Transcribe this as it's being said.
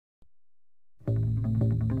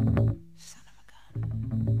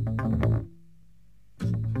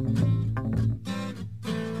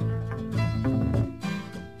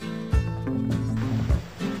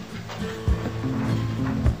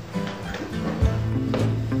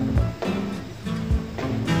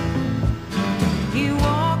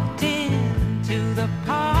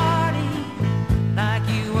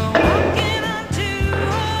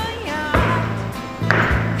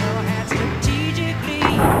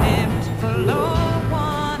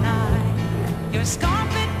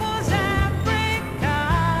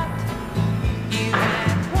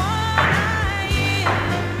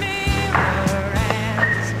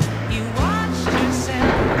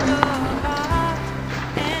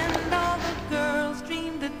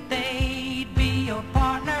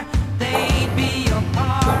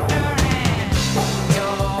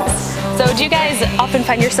guys often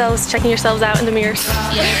find yourselves checking yourselves out in the mirrors?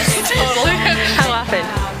 Yes, totally. How often?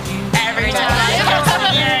 Every time.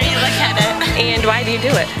 Yeah, you look at it. And why do you do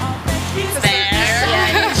it? It's there.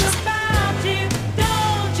 Yeah.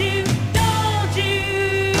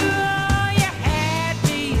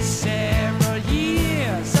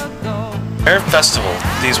 At festival,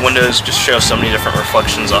 these windows just show so many different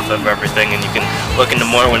reflections off of everything, and you can look into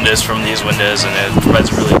more windows from these windows, and it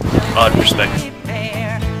provides a really odd perspective.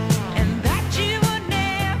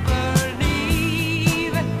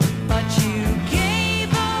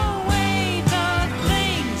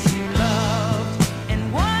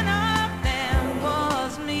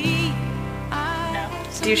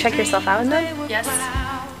 Do you check yourself out in them? Yes.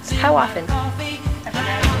 How often?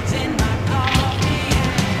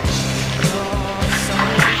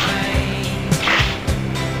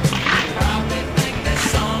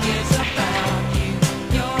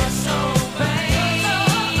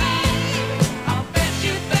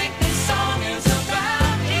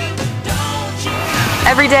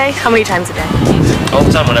 Every day? How many times a day? All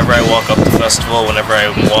the time. Whenever I walk up the festival, whenever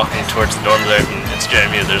I'm walking towards the dorm there in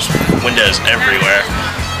JMU, there's windows everywhere.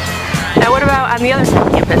 Now what about on the other side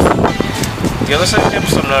of campus? The other side of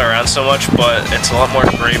campus I'm not around so much, but it's a lot more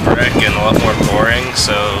gray brick and a lot more boring,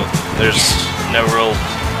 so there's no real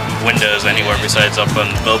windows anywhere besides up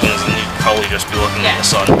on buildings, and you'd probably just be looking at the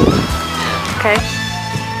sun. Okay.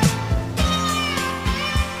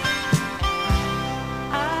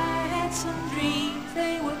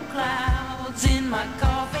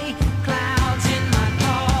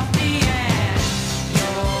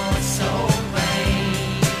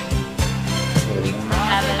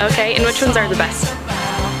 Okay, and which ones are the best?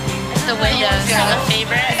 The windows are the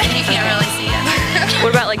favorite. You can't really see it.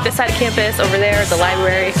 What about like this side of campus, over there, the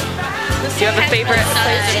library? Do you have a favorite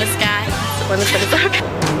place? In the sky. The one that's okay.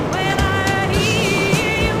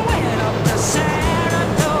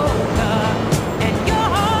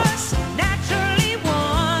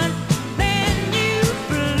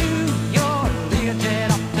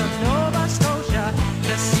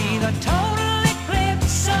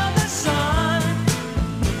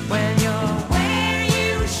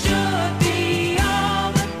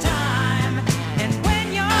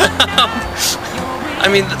 I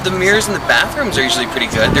mean, the mirrors in the bathrooms are usually pretty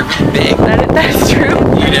good. They're really big. That's true.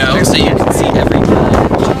 You know, so you can see everything.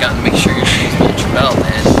 Check out and make sure your shoes match your belt.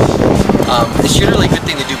 And it's generally a good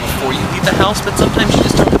thing to do before you leave the house, but sometimes you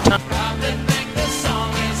just don't have time.